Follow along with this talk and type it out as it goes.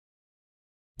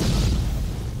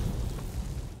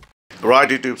Right,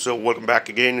 YouTube, so welcome back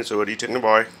again. It's already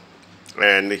technoboy,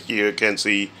 and here you can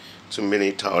see some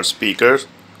mini tower speakers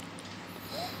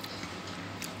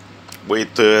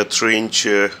with 3-inch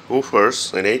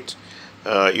woofers in it.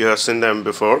 You have seen them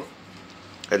before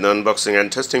in the unboxing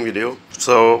and testing video.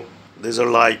 So these are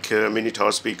like mini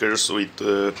tower speakers with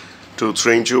 2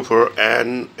 3-inch woofer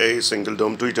and a single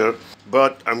dome tweeter,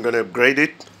 but I'm gonna upgrade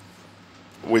it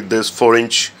with this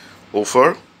 4-inch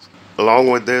woofer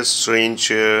along with this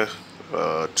 3-inch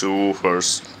two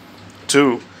woofers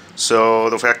too. So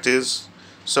the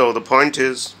point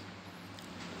is,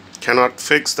 cannot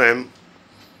fix them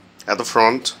at the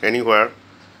front anywhere,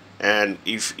 and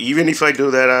even if I do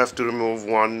that, I have to remove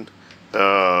one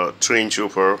 3-inch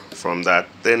woofer from that.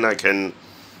 Then I can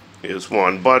use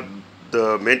one. But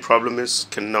the main problem is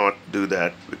cannot do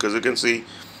that, because you can see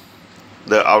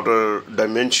the outer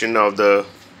dimension of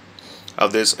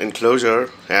this enclosure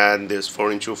and this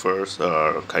 4-inch woofers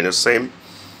are kind of same.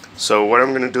 So what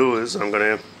I'm gonna do is I'm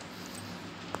gonna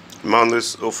mount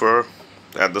this woofer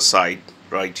at the side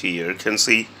right here. You can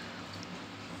see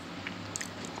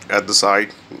at the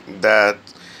side that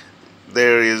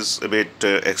there is a bit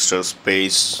extra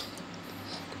space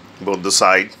both the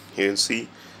side, you can see.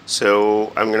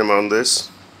 So I'm gonna mount this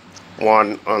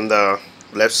one on the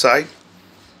left side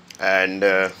and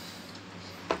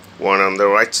one on the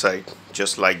right side,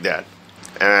 just like that.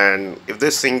 And if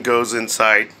this thing goes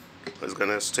inside, it's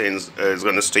gonna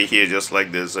stay here just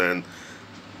like this, and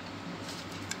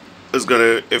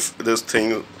if this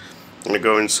thing gonna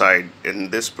go inside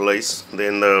in this place,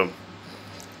 then the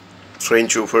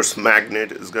 3-inch woofer's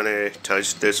magnet is gonna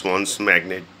touch this one's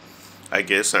magnet. I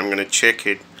guess I'm gonna check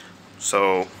it.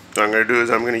 So what I'm gonna do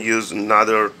is I'm gonna use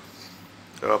another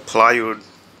plywood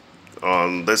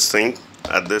on this thing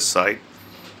at this side,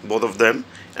 both of them,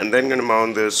 and then gonna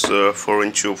mount this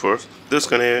 4-inch woofer. This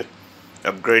gonna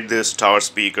upgrade this tower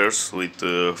speakers with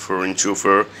 4-inch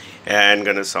woofer, and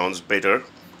gonna sounds better,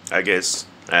 I guess,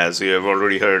 as you have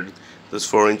already heard this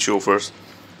 4-inch woofers.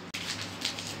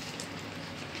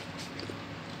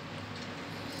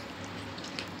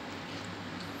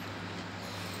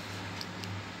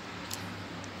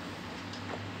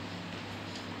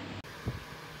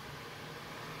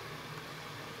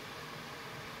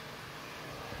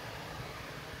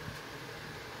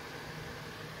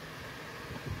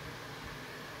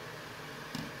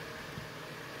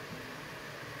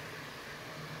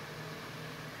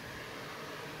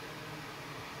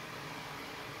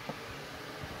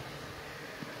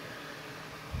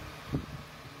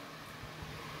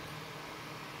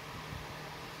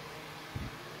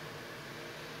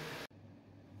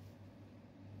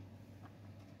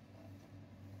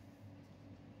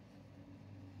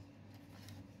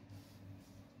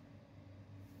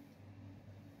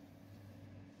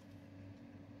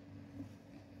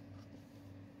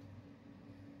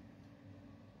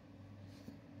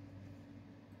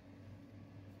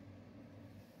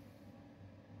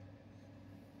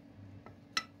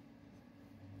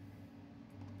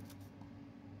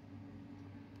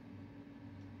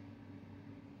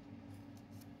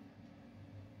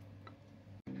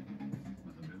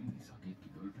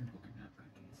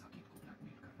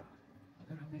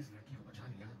 इस लड़की को बचा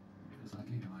लिया तो साथ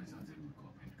ही हमारे साथ जरूर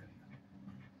कोऑपरेट करेगा।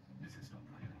 This is top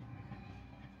priority.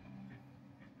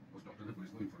 उस डॉक्टर ने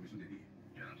पुलिस को इंफॉर्मेशन दे दी है।